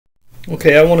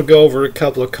Okay, I want to go over a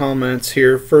couple of comments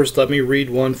here. First, let me read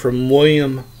one from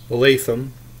William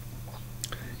Latham.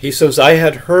 He says, I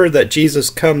had heard that Jesus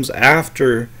comes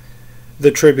after the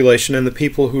tribulation, and the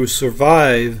people who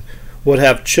survive would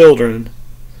have children,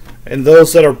 and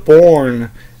those that are born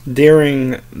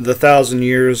during the 1,000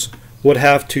 years would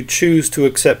have to choose to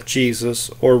accept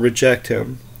Jesus or reject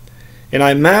him. And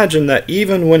I imagine that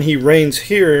even when he reigns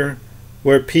here,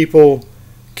 where people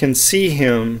can see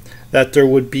him, that there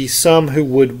would be some who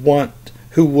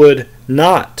would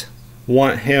not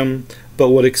want him, but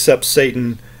would accept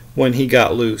Satan when he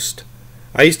got loosed.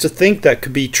 I used to think that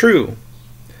could be true,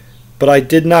 but I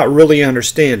did not really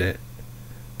understand it.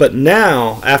 But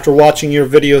now, after watching your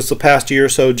videos the past year or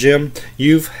so, Jim,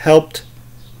 you've helped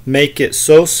make it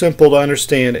so simple to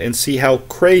understand and see how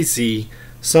crazy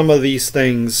some of these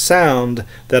things sound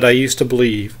that I used to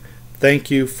believe.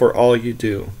 Thank you for all you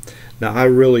do. Now, I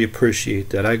really appreciate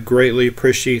that. I greatly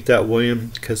appreciate that, William,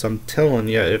 because I'm telling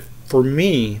you, for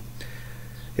me,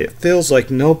 it feels like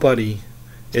nobody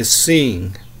is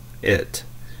seeing it.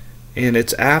 And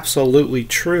it's absolutely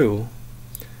true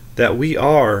that we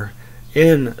are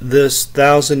in this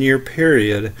 1,000-year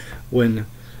period when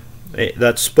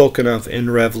that's spoken of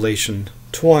in Revelation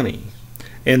 20.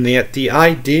 And the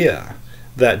idea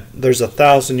that there's a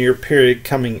 1,000-year period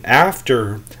coming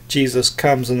after Jesus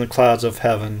comes in the clouds of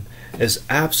heaven is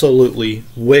absolutely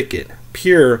wicked,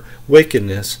 pure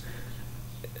wickedness,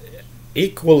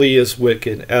 equally as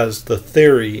wicked as the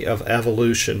theory of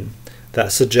evolution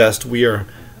that suggests we are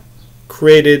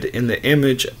created in the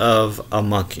image of a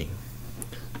monkey.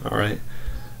 Alright,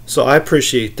 so I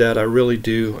appreciate that, I really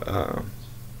do.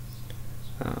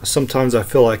 Sometimes I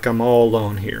feel like I'm all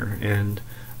alone here, and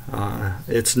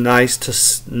it's nice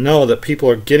to know that people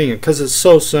are getting it because it's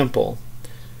so simple.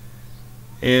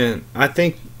 And I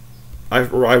think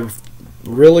I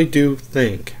really do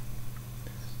think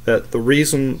that the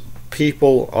reason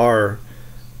people are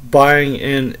buying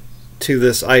into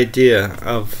this idea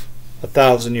of a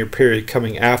 1,000-year period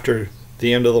coming after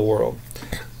the end of the world,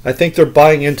 I think they're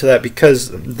buying into that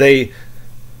because they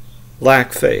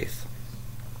lack faith.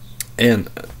 And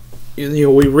we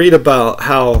read about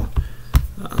how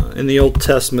in the Old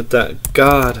Testament that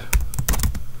God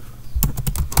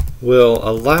will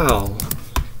allow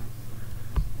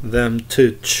them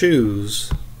to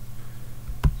choose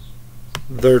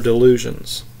their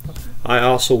delusions. I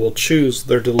also will choose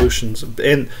their delusions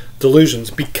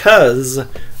because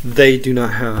they do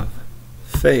not have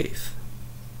faith.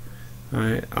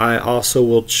 Right? I also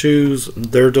will choose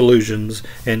their delusions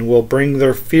and will bring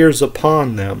their fears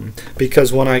upon them,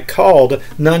 because when I called,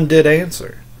 none did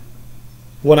answer.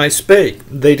 When I spake,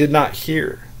 they did not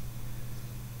hear.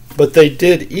 But they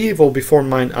did evil before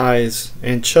mine eyes,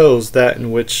 and chose that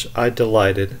in which I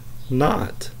delighted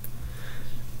not.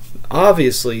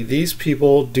 Obviously, these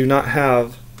people do not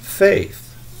have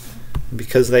faith.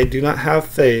 Because they do not have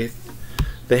faith,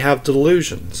 they have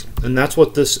delusions. And that's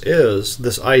what this is,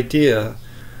 this idea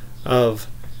of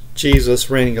Jesus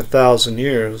reigning 1,000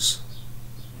 years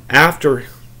after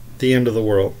the end of the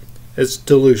world. It's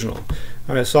delusional.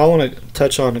 Alright, so I want to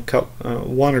touch on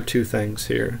one or two things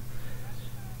here.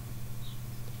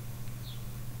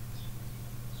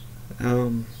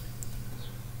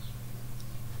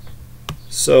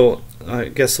 So I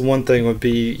guess the one thing would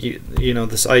be,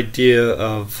 this idea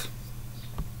of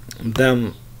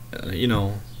them,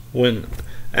 when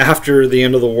after the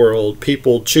end of the world,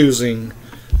 people choosing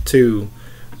to,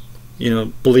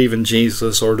 believe in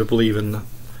Jesus or to believe in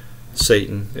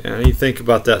Satan. And you think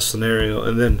about that scenario,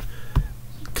 and then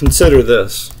consider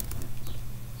this,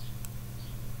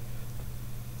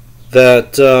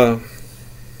 that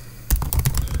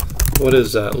what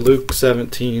is that, Luke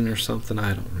 17 or something?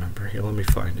 I don't remember. Here, let me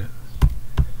find it.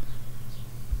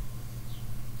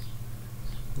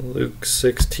 Luke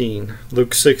 16,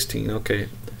 okay.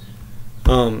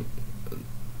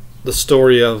 The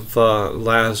story of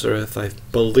Lazarus, I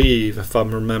believe, if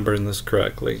I'm remembering this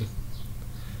correctly.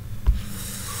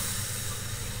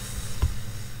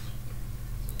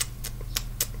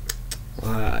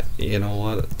 You know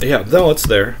what? Yeah, no, it's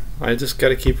there. I just got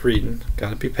to keep reading.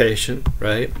 Got to be patient,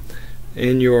 right?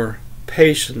 In your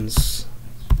patience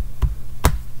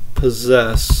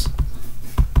possess.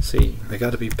 See, I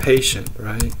got to be patient,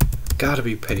 right? Got to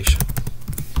be patient.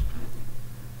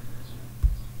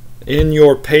 In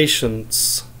your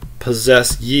patience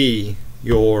possess ye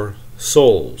your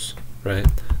souls, right?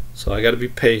 So I got to be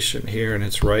patient here, and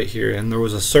it's right here. And there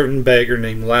was a certain beggar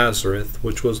named Lazarus,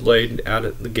 which was laid out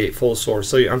at the gate full of sores.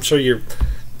 So I'm sure you're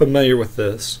familiar with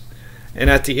this. And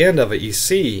at the end of it, you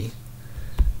see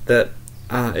that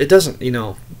it doesn't,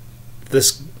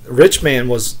 this rich man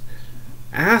was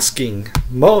asking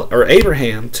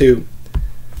Abraham to,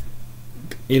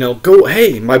 go,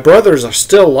 hey, my brothers are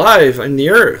still alive in the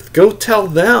earth. Go tell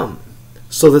them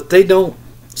so that they don't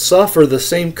suffer the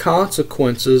same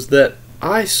consequences that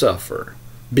I suffer.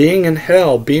 Being in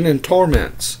hell, being in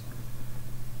torments.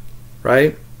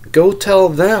 Right? Go tell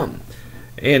them.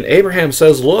 And Abraham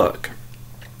says, look,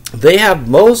 they have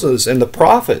Moses and the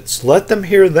prophets. Let them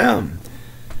hear them.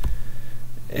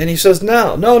 And he says,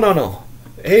 no.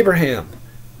 Abraham,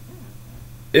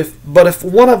 if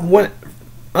one of them went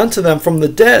unto them from the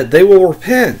dead, they will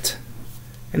repent.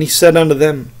 And he said unto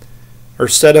him,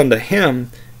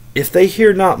 if they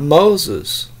hear not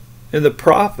Moses and the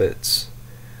prophets,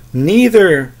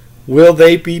 neither will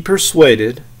they be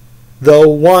persuaded, though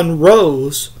one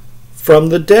rose from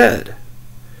the dead.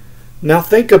 Now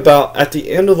think about at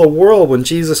the end of the world when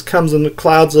Jesus comes in the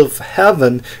clouds of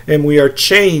heaven and we are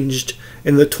changed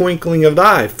in the twinkling of an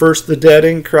eye. First the dead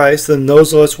in Christ, then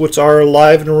those of us which are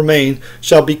alive and remain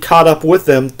shall be caught up with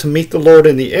them to meet the Lord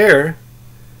in the air.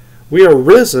 We are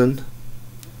risen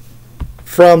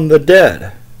from the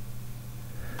dead.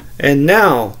 And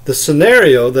now the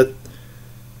scenario that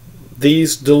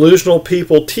these delusional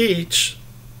people teach,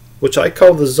 which I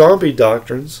call the zombie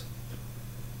doctrines,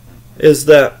 is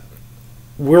that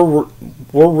we're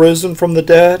risen from the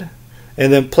dead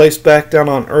and then placed back down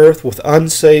on earth with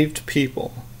unsaved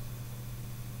people.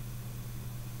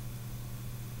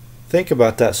 Think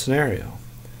about that scenario.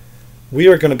 We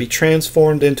are going to be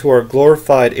transformed into our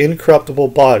glorified, incorruptible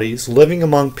bodies, living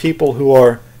among people who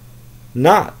are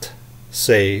not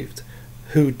saved,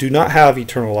 who do not have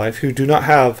eternal life, who do not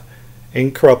have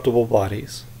incorruptible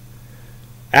bodies,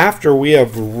 after we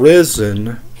have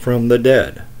risen from the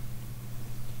dead.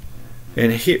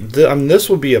 And this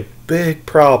would be a big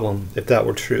problem if that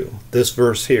were true, this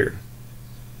verse here.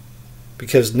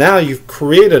 Because now you've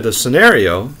created a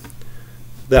scenario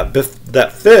that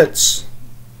fits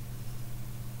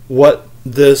what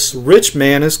this rich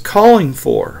man is calling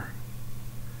for.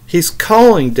 He's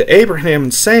calling to Abraham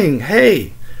and saying,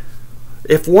 hey,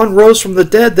 if one rose from the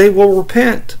dead, they will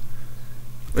repent.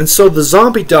 And so the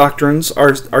zombie doctrines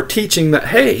are teaching that,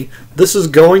 hey, this is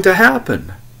going to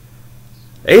happen.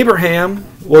 Abraham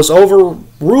was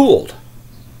overruled.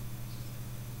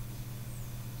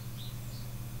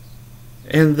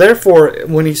 And therefore,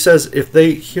 when he says, if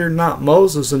they hear not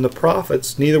Moses and the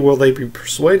prophets, neither will they be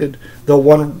persuaded, though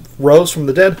one rose from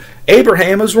the dead,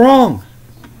 Abraham is wrong.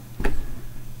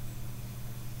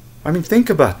 I mean, think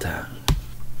about that.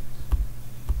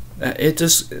 It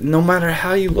just, no matter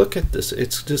how you look at this,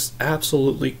 it's just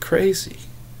absolutely crazy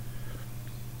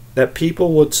that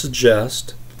people would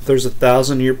suggest there's a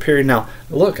 1,000-year period. Now,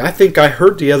 look, I think I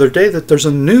heard the other day that there's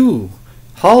a new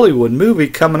Hollywood movie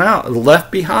coming out,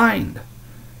 Left Behind,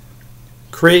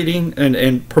 creating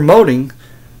and promoting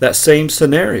that same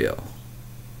scenario.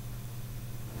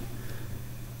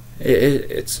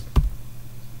 It's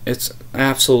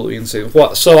absolutely insane.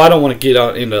 Well, so I don't want to get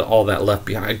out into all that Left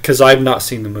Behind because I've not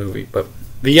seen the movie, but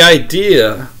the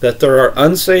idea that there are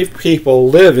unsaved people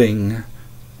living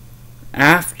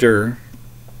after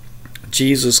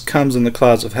Jesus comes in the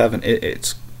clouds of heaven,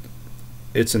 it's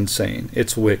insane.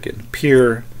 It's wicked.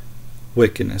 Pure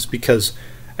wickedness. Because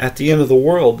at the end of the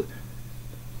world,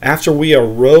 after we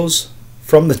arose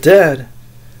from the dead,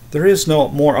 there is no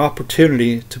more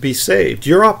opportunity to be saved.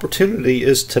 Your opportunity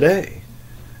is today.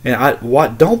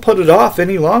 And don't put it off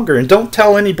any longer. And don't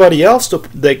tell anybody else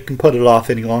they can put it off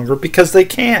any longer, because they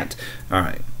can't.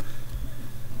 Alright.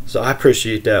 So I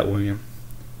appreciate that, William.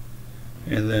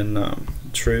 And then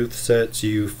truth sets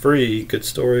you free. Good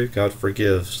story. God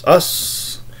forgives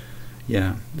us.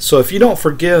 Yeah. So if you don't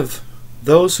forgive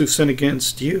those who sin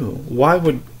against you, why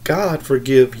would God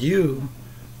forgive you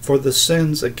for the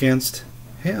sins against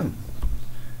Him?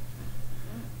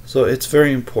 So it's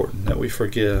very important that we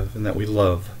forgive and that we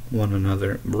love one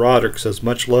another. Roderick says,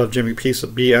 much love, Jimmy. Peace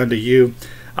be unto you.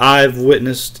 I've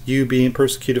witnessed you being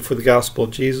persecuted for the gospel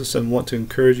of Jesus and want to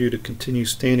encourage you to continue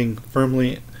standing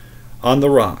firmly on the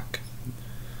rock,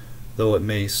 though it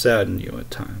may sadden you at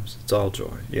times. It's all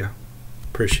joy. Yeah,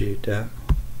 appreciate that.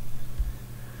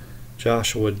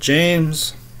 Joshua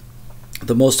James,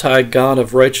 the Most High God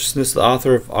of righteousness, the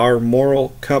author of our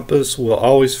moral compass, will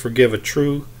always forgive a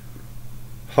true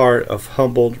heart of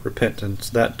humbled repentance.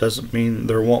 That doesn't mean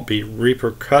there won't be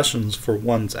repercussions for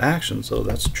one's actions, though.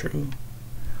 That's true.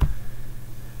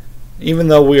 Even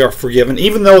though we are forgiven,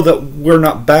 even though that we're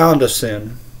not bound to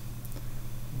sin,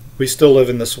 we still live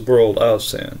in this world of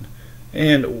sin.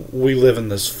 And we live in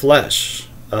this flesh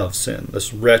of sin,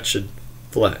 this wretched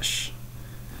flesh.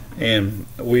 And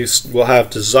we will have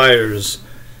desires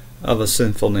of a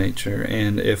sinful nature,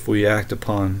 and if we act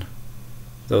upon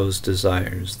those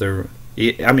desires,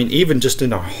 even just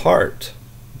in our heart,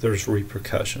 there's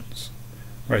repercussions,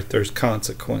 right? There's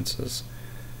consequences.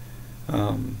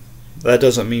 That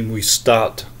doesn't mean we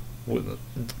stopped.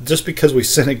 Just because we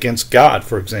sin against God,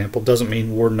 for example, doesn't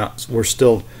mean we're not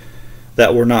still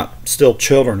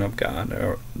children of God,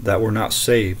 or that we're not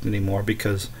saved anymore.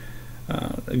 Because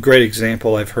a great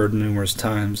example I've heard numerous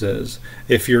times is,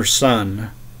 if your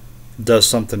son does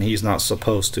something he's not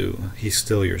supposed to, he's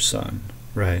still your son,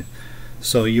 right?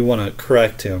 So you want to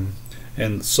correct him,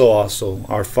 and so also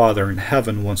our Father in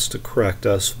heaven wants to correct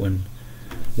us when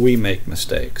we make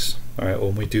mistakes, all right,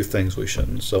 when we do things we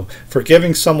shouldn't. So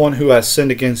forgiving someone who has sinned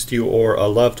against you or a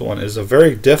loved one is a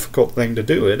very difficult thing to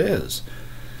do. It is,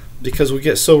 because we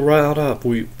get so riled up.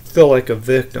 We feel like a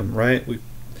victim, right?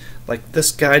 Like,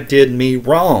 this guy did me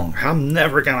wrong, I'm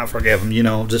never gonna forgive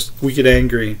him, we get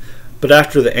angry. But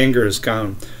after the anger is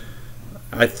gone,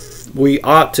 we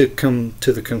ought to come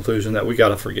to the conclusion that we got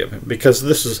to forgive him, because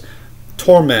this is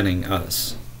tormenting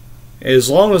us. As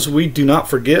long as we do not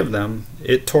forgive them,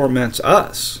 it torments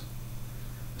us.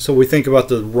 So we think about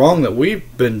the wrong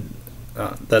that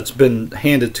that's been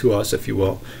handed to us, if you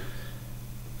will.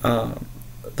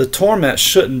 The torment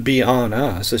shouldn't be on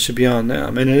us; it should be on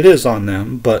them, and it is on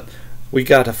them. But we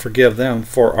got to forgive them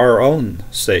for our own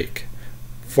sake,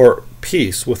 for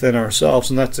peace within ourselves,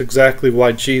 and that's exactly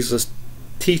why Jesus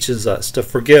teaches us to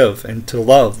forgive and to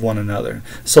love one another,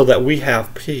 so that we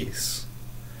have peace.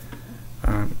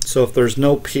 So if there's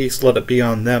no peace, let it be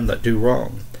on them that do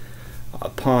wrong.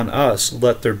 Upon us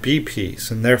let there be peace,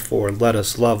 and therefore let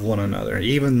us love one another,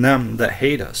 even them that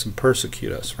hate us and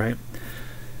persecute us, right?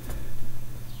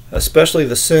 Especially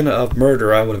the sin of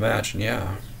murder, I would imagine,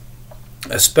 yeah.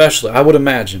 Especially, I would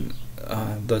imagine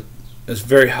that it's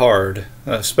very hard,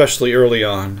 especially early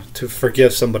on, to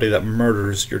forgive somebody that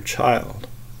murders your child,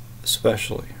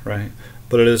 especially, right?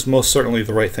 But it is most certainly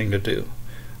the right thing to do.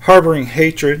 Harboring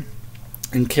hatred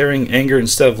and carrying anger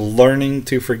instead of learning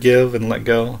to forgive and let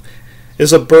go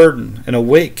is a burden and a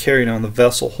weight carried on the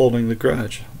vessel holding the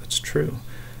grudge. That's true.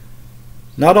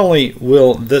 Not only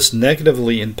will this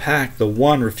negatively impact the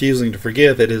one refusing to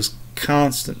forgive, it is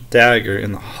constant dagger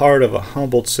in the heart of a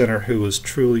humbled sinner who is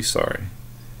truly sorry.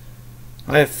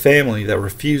 I have family that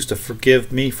refuse to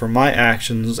forgive me for my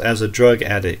actions as a drug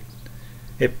addict.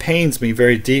 It pains me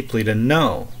very deeply to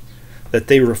know that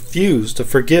they refuse to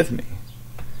forgive me.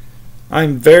 I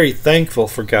am very thankful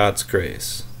for God's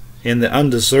grace and the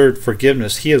undeserved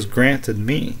forgiveness He has granted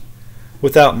me.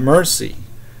 Without mercy,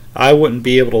 I wouldn't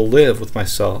be able to live with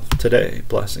myself today.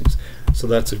 Blessings. So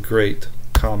that's a great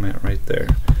comment right there.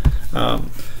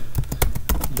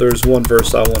 There's one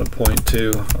verse I want to point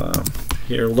to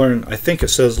here. I think it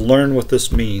says, learn what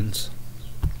this means.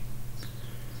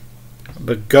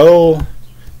 But go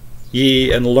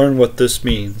ye and learn what this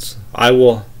means. I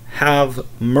will have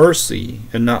mercy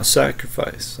and not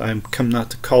sacrifice. I am come not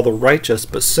to call the righteous,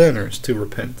 but sinners to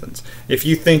repentance. If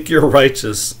you think you're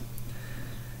righteous,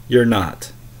 you're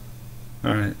not.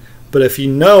 All right. But if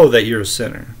you know that you're a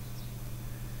sinner,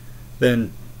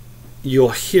 then you'll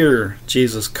hear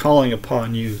Jesus calling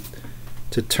upon you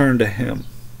to turn to Him.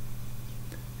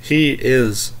 He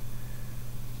is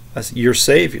your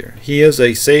Savior. He is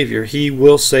a Savior. He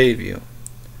will save you.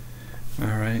 All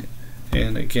right.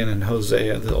 And again in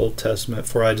Hosea, the Old Testament,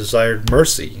 for I desired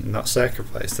mercy, not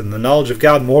sacrifice, and the knowledge of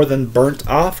God more than burnt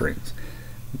offerings.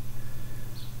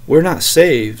 We're not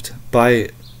saved by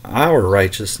our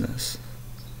righteousness.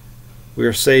 We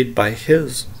are saved by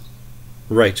His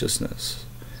righteousness.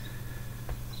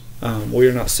 We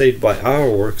are not saved by our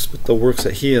works, but the works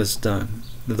that He has done.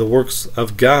 The works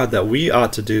of God that we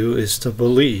ought to do is to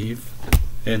believe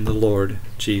in the Lord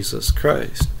Jesus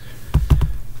Christ.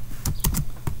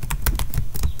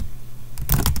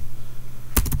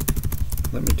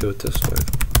 Let me do it this way.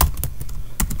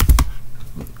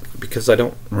 Because I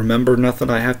don't remember nothing,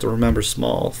 I have to remember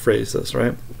small phrases,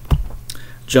 right?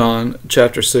 John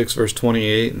chapter 6 verse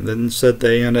 28, and then said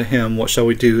they unto him, what shall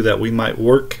we do that we might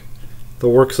work the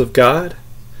works of God?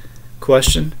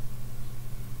 Question.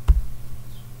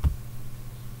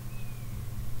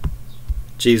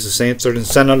 Jesus answered and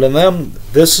said unto them,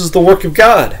 this is the work of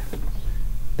God,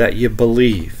 that ye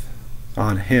believe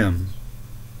on Him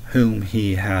whom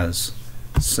He has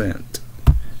sent.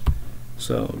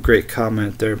 So great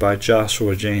comment there by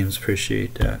Joshua James.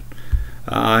 Appreciate that.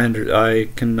 I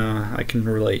can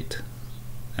relate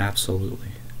absolutely.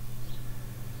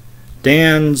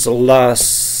 I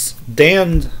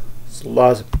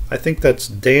think that's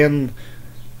Dan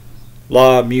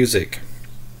La Music.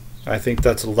 I think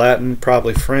that's Latin,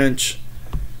 probably French.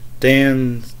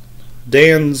 Dan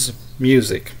Dan's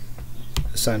music,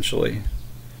 essentially.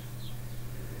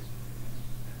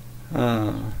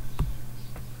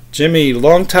 Jimmy,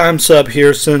 long-time sub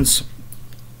here since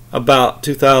about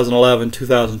 2011,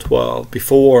 2012,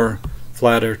 before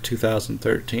Flat Earth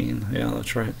 2013. Yeah,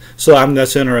 that's right. So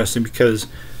that's interesting because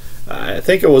I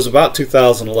think it was about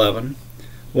 2011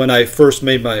 when I first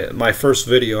made my first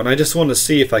video, and I just wanted to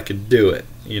see if I could do it,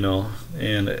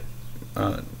 and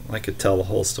I could tell the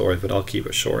whole story, but I'll keep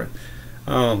it short.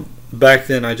 Back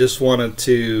then, I wanted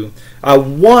to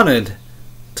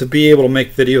be able to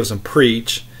make videos and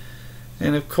preach,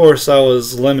 and of course I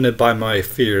was limited by my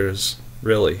fears,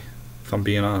 really, if I'm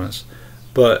being honest.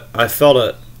 But I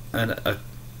felt a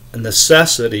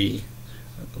necessity,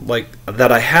 like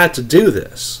that I had to do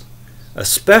this,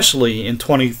 especially in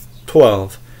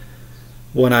 2012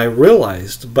 when I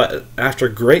realized, but after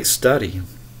great study,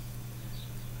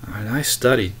 and I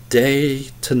studied day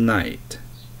to night,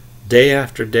 day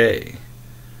after day,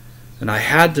 and I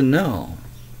had to know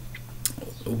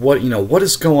what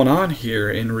is going on here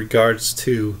in regards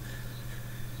to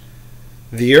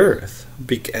the earth,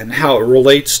 and how it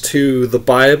relates to the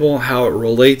Bible, how it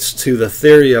relates to the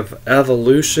theory of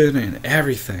evolution and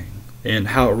everything, and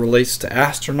how it relates to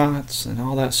astronauts and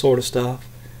all that sort of stuff.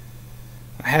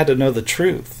 I had to know the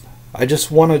truth. I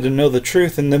just wanted to know the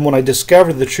truth, and then when I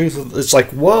discovered the truth, it's like,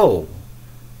 whoa,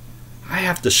 I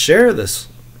have to share this.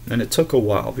 And it took a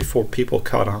while before people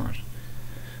caught on,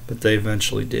 but they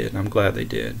eventually did, and I'm glad they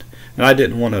did. And I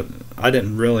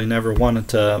didn't really never wanted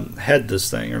to head this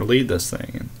thing or lead this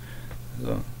thing, and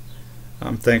so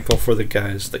I'm thankful for the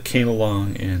guys that came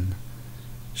along and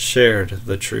shared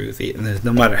the truth. And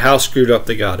no matter how screwed up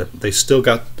they got it, they still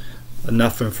got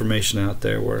enough information out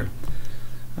there where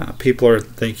people are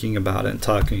thinking about it and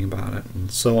talking about it,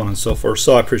 and so on and so forth.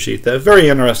 So I appreciate that. Very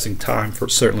interesting time for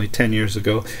certainly 10 years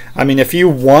ago. I mean, if you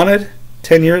wanted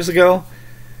 10 years ago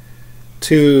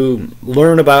to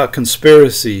learn about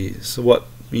conspiracies,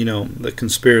 the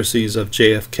conspiracies of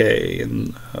JFK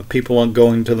and people on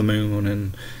going to the moon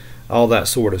and all that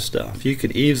sort of stuff, you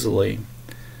could easily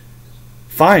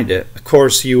find it. Of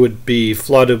course, you would be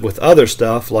flooded with other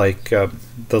stuff like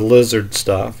the lizard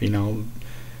stuff,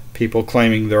 people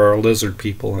claiming there are lizard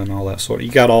people and all that sort of.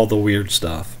 You got all the weird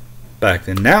stuff back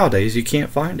then. Nowadays, you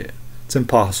can't find it. It's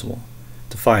impossible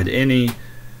to find any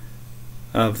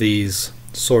of these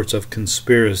sorts of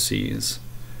conspiracies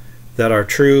that are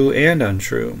true and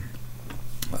untrue.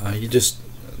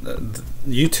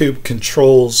 YouTube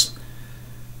controls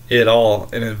it all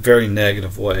in a very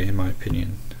negative way, in my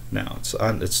opinion. Now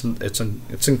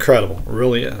it's incredible. It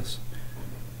really is.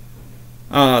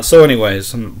 So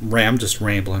anyways, I'm just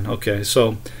rambling. Okay,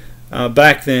 so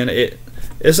back then,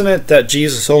 isn't it that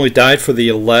Jesus only died for the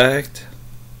elect,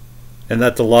 and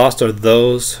that the lost are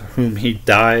those whom he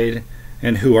died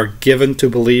and who are given to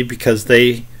believe because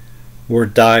they were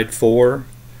died for?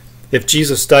 If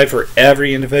Jesus died for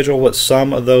every individual, but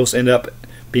some of those end up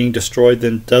being destroyed,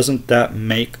 then doesn't that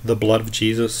make the blood of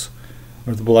Jesus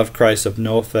or the blood of Christ of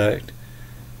no effect,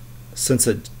 since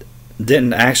it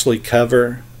didn't actually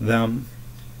cover them?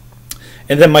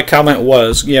 And then my comment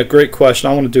was, yeah, great question.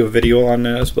 I want to do a video on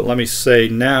this, but let me say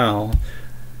now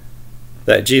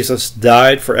that Jesus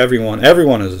died for everyone.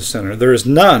 Everyone is a sinner. There is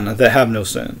none that have no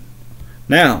sin.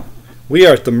 Now, we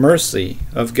are at the mercy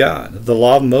of God. The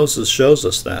law of Moses shows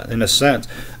us that, in a sense,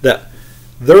 that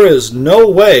there is no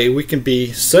way we can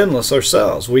be sinless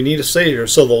ourselves. We need a Savior.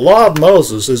 So the law of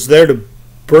Moses is there to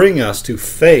bring us to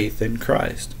faith in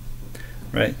Christ,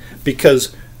 right?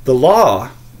 Because the law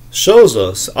shows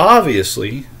us,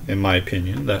 obviously, in my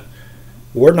opinion, that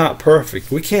we're not perfect.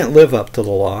 We can't live up to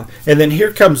the law. And then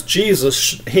here comes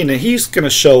Jesus. He's going to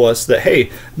show us that,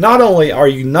 hey, not only are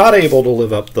you not able to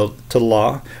live up to the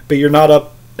law, but you're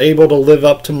not able to live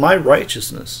up to my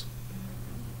righteousness.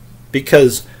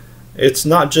 Because it's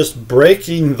not just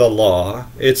breaking the law,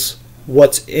 it's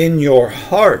what's in your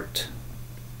heart.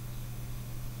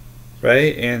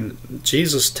 Right? And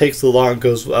Jesus takes the law and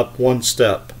goes up one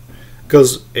step.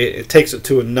 It takes it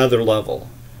to another level.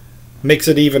 Makes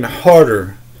it even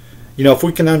harder. If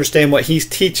we can understand what he's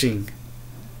teaching,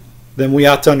 then we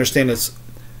ought to understand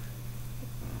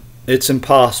it's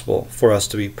impossible for us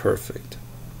to be perfect.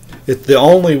 The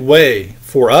only way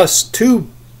for us to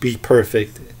be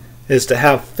perfect is to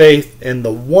have faith in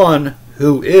the one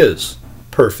who is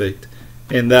perfect,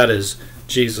 and that is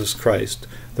Jesus Christ,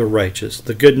 the righteous.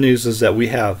 The good news is that we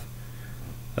have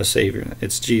a Savior.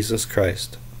 It's Jesus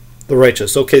Christ, the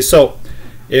righteous. Okay, so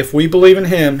if we believe in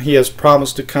him, he has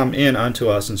promised to come in unto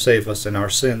us and save us, and our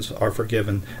sins are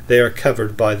forgiven. They are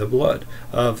covered by the blood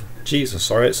of Jesus.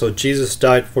 All right, so Jesus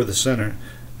died for the sinner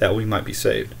that we might be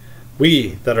saved.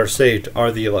 We that are saved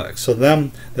are the elect. So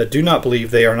them that do not believe,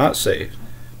 they are not saved,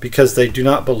 because they do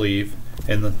not believe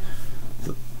in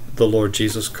the Lord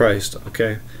Jesus Christ,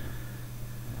 okay?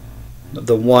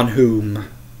 The one whom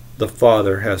the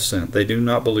Father has sent. They do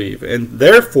not believe, and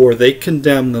therefore they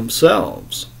condemn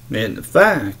themselves. In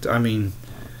fact, I mean,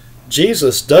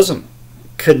 Jesus doesn't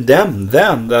condemn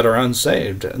them that are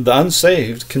unsaved. The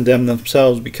unsaved condemn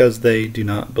themselves because they do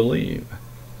not believe.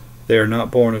 They are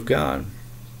not born of God.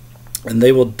 And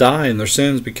they will die in their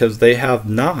sins because they have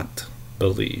not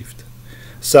believed.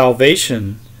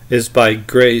 Salvation is by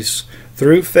grace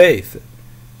through faith.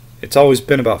 It's always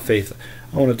been about faith.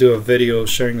 I want to do a video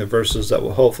sharing the verses that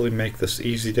will hopefully make this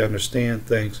easy to understand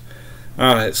things.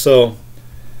 Alright, so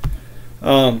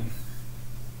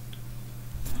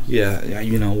yeah,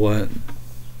 you know what?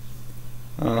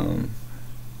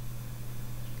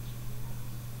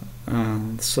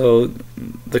 So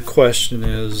the question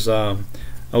is,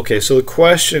 okay, so the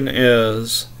question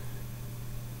is,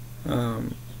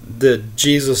 did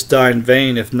Jesus die in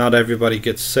vain if not everybody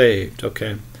gets saved?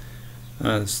 Okay.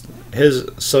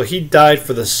 So he died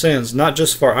for the sins, not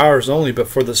just for ours only, but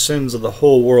for the sins of the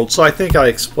whole world. So I think I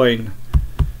explained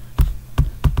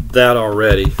that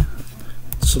already.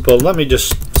 So, but let me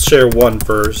just share one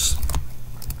verse,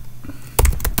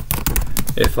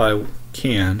 if I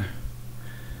can.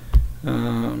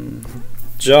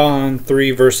 John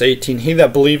 3 verse 18. He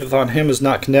that believeth on him is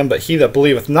not condemned, but he that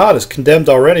believeth not is condemned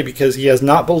already, because he has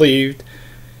not believed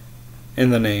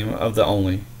in the name of the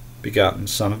only begotten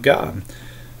Son of God.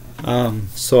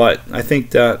 So I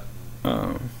think that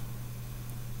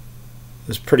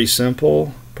is pretty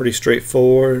simple, pretty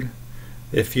straightforward.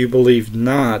 If you believe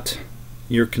not,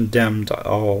 you're condemned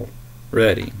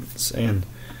already. And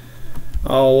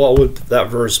what would that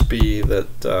verse be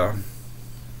that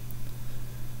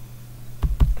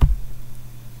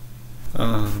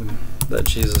that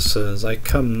Jesus says, I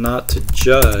come not to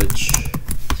judge.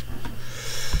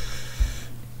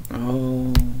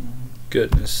 Oh,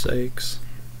 goodness sakes.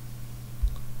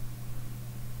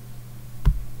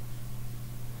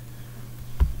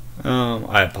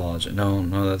 I apologize.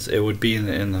 No, it would be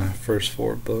in the first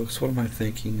 4 books. What am I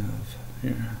thinking of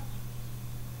here?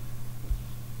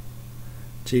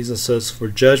 Jesus says, for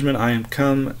judgment I am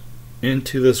come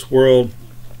into this world,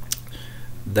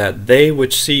 that they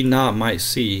which see not might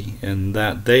see, and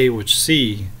that they which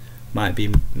see might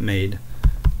be made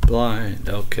blind.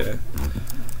 Okay.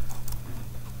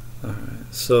 Alright.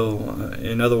 So,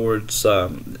 in other words,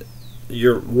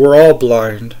 we're all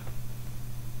blind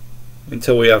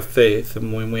until we have faith,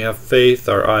 and when we have faith,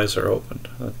 our eyes are opened.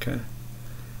 Okay.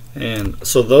 And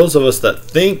so those of us that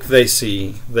think they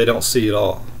see, they don't see at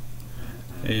all.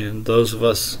 And those of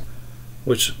us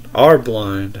which are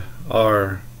blind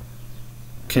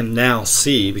can now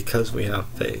see because we have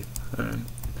faith.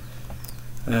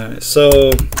 Alright.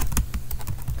 So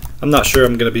I'm not sure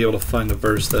I'm going to be able to find a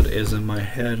verse that is in my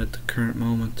head at the current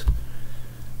moment.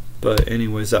 But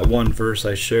anyways, that one verse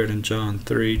I shared in John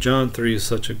 3. John 3 is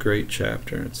such a great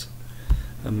chapter. It's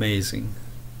amazing.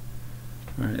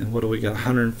 Alright, and what do we got?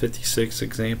 156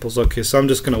 examples. Okay, so I'm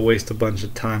just going to waste a bunch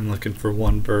of time looking for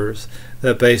one verse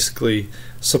that basically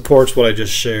supports what I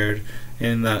just shared.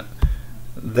 And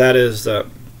that is that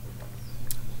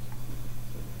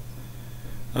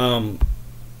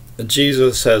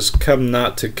Jesus has come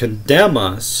not to condemn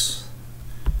us,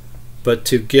 but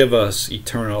to give us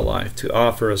eternal life, to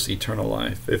offer us eternal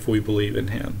life if we believe in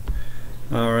him.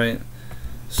 Alright,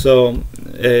 so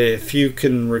if you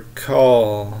can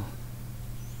recall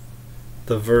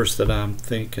the verse that I'm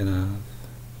thinking of,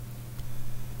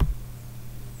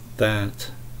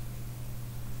 that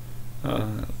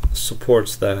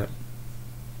supports that.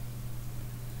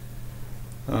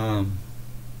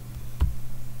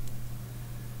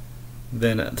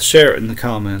 Then share it in the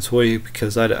comments, will you?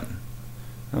 Because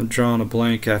I'm drawing a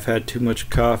blank. I've had too much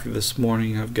coffee this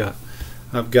morning. I've got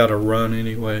to run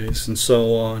anyways, and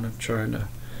so on. I'm trying to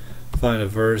find a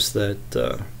verse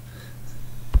that.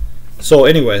 So,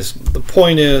 anyways, the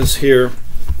point is here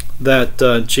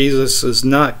that Jesus has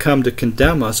not come to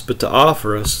condemn us, but to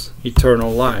offer us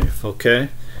eternal life. Okay.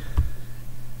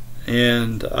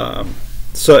 And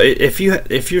so, if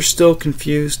you're still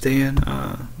confused, Dan,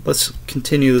 let's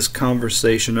continue this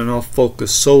conversation, and I'll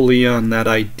focus solely on that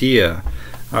idea.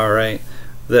 All right,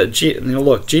 that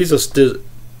look, Jesus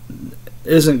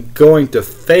isn't going to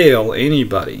fail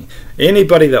anybody.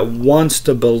 Anybody that wants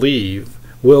to believe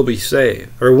will be saved,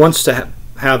 or wants to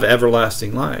have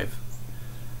everlasting life,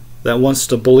 that wants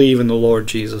to believe in the Lord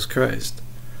Jesus Christ.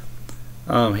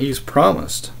 He's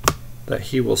promised that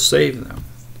he will save them.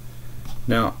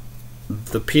 Now,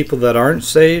 the people that aren't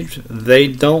saved, they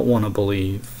don't want to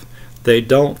believe. They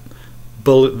don't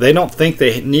think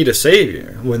they need a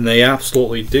Savior when they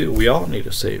absolutely do. We all need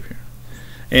a Savior.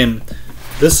 And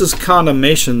this is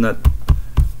condemnation that...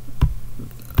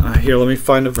 here, let me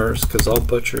find a verse, because I'll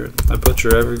butcher it. I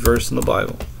butcher every verse in the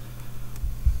Bible.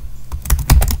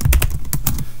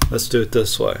 Let's do it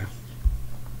this way.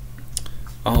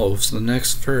 Oh, it's the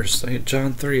next verse.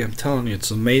 John 3, I'm telling you, it's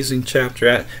an amazing chapter.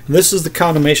 And this is the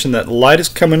condemnation that light has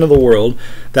come into the world,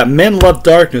 that men love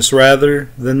darkness rather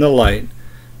than the light,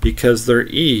 because their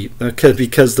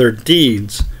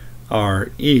deeds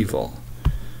are evil.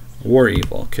 Were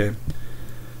evil, okay?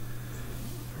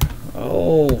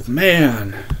 Oh,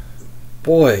 man.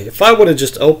 Boy, if I would have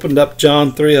just opened up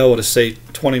John 3, I would have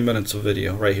saved 20 minutes of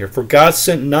video right here. For God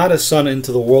sent not his Son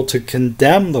into the world to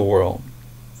condemn the world,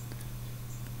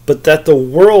 but that the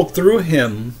world through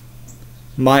him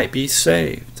might be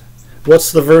saved.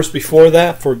 What's the verse before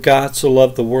that? For God so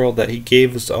loved the world that he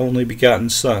gave his only begotten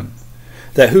Son,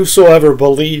 that whosoever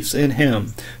believes in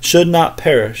him should not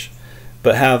perish,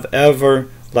 but have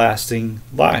everlasting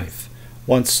life.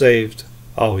 Once saved,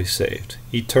 always saved.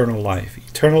 Eternal life,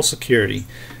 eternal security.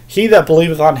 He that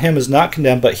believeth on him is not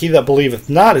condemned, but he that believeth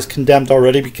not is condemned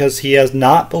already, because he has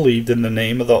not believed in the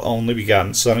name of the only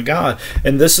begotten Son of God.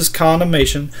 And this is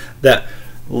condemnation, that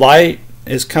light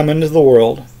is come into the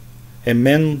world, and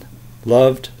men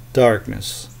loved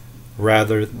darkness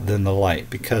rather than the light,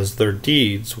 because their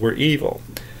deeds were evil.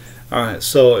 Alright,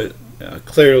 so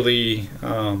clearly,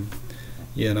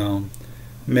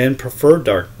 men prefer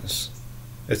darkness.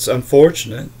 It's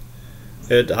unfortunate.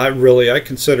 I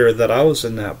consider that I was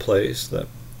in that place.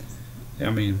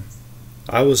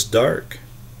 I was dark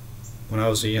when I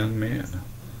was a young man.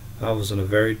 I was in a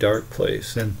very dark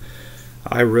place, and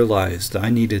I realized I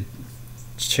needed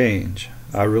change.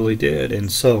 I really did. And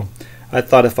so I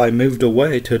thought if I moved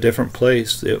away to a different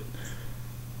place,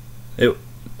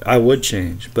 I would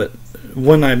change. But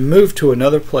when I moved to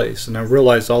another place and I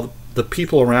realized all the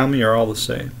people around me are all the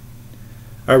same,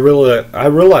 I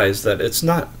realized that it's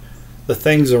not the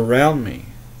things around me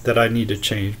that I need to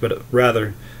change, but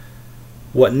rather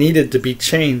what needed to be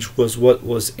changed was what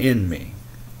was in me.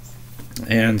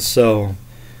 And so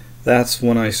that's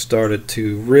when I started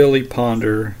to really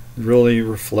ponder, really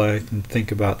reflect and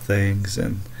think about things,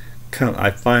 and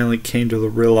I finally came to the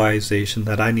realization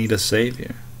that I need a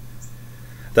Savior.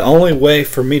 The only way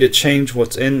for me to change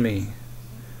what's in me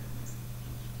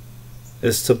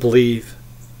is to believe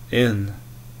in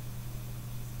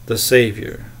the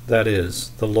Savior, that is,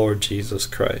 the Lord Jesus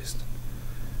Christ.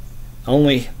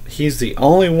 He's the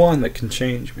only one that can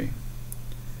change me.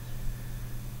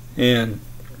 And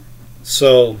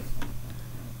so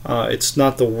it's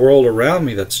not the world around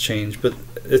me that's changed, but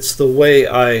it's the way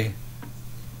I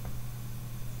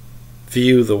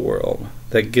view the world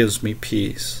that gives me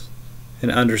peace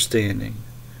and understanding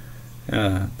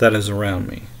that is around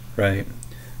me, right?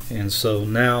 And so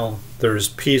now there's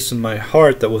peace in my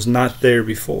heart that was not there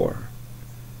before.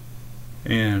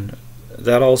 And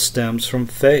that all stems from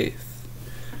faith.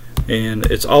 And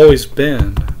it's always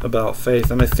been about faith.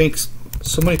 And I think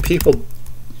so many people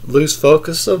lose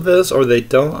focus of this, or they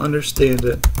don't understand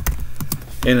it.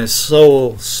 And it's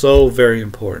so, so very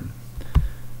important.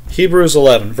 Hebrews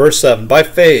 11, verse 7. By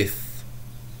faith,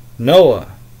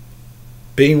 Noah,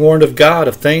 being warned of God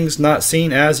of things not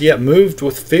seen as yet, moved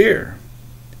with fear,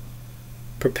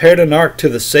 prepared an ark to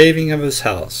the saving of his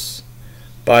house,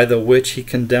 by the which he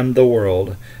condemned the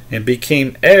world, and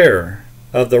became heir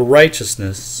of the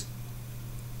righteousness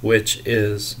which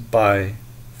is by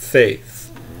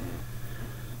faith.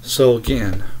 So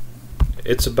again,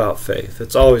 it's about faith.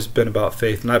 It's always been about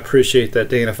faith, and I appreciate that,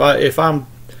 Dan. If I'm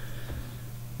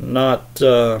not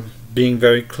being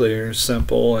very clear,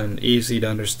 simple, and easy to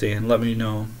understand, let me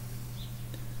know,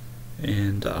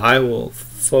 and I will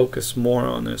focus more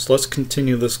on this. Let's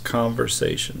continue this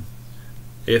conversation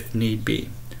if need be.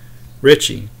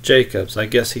 Richie Jacobs, I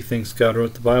guess he thinks God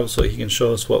wrote the Bible so he can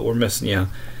show us what we're missing. Yeah,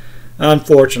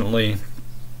 unfortunately,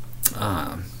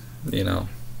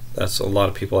 that's a lot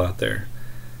of people out there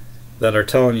that are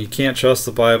telling you can't trust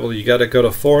the Bible. You got to go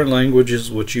to foreign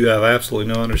languages, which you have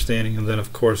absolutely no understanding. And then,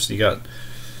 of course, you got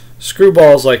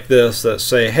screwballs like this that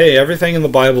say, hey, everything in the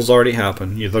Bible's already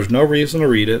happened. There's no reason to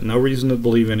read it, no reason to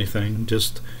believe anything.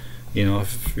 Just,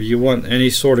 if you want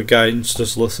any sort of guidance,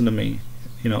 just listen to me.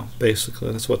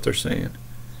 Basically, that's what they're saying.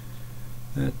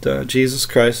 That Jesus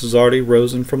Christ has already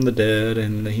risen from the dead,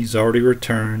 and he's already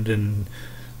returned, and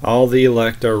all the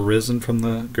elect are risen from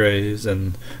the graves,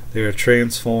 and they are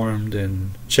transformed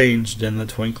and changed in the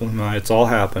twinkling of an eye. It's all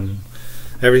happened.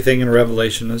 Everything in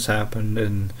Revelation has happened,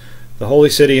 and The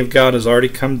holy city of God has already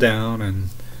come down,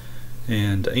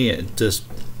 and just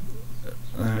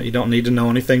you don't need to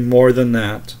know anything more than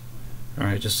that. All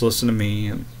right, just listen to me,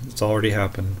 and it's already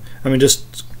happened. I mean,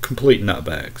 just complete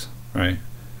nutbags, right?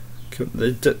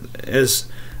 As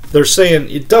they're saying,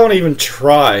 you don't even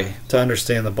try to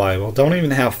understand the Bible. Don't even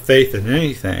have faith in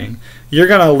anything. You're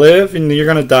going to live and you're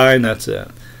going to die, and that's it.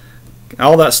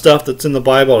 All that stuff that's in the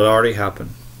Bible had already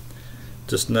happened.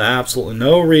 Just absolutely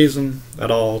no reason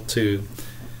at all to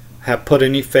have put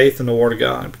any faith in the Word of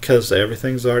God, because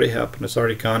everything's already happened. It's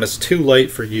already gone. It's too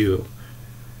late for you.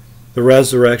 The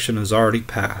resurrection has already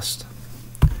passed.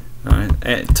 All right?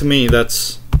 And to me,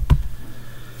 that's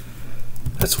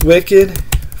wicked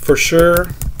for sure,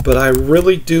 but I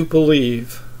really do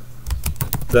believe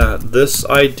that this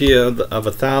idea of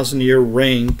 1,000-year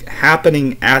reign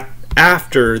happening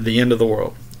after the end of the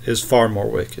world is far more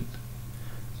wicked.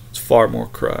 It's far more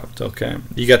corrupt, okay?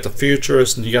 You got the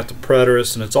futurists and you got the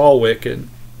preterists, and it's all wicked.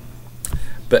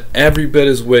 But every bit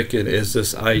as wicked is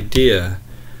this idea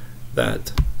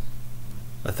that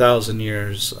 1,000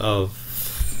 years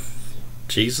of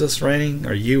Jesus reigning,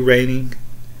 or you reigning,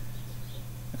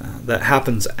 that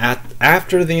happens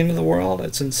after the end of the world.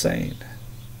 It's insane.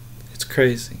 It's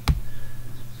crazy.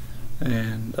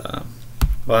 And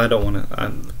well, I don't want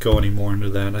to go any more into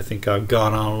that. I think I've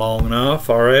gone on long enough.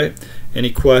 All right. Any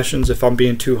questions? If I'm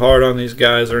being too hard on these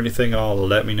guys or anything,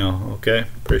 let me know. Okay.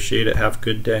 Appreciate it. Have a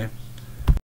good day.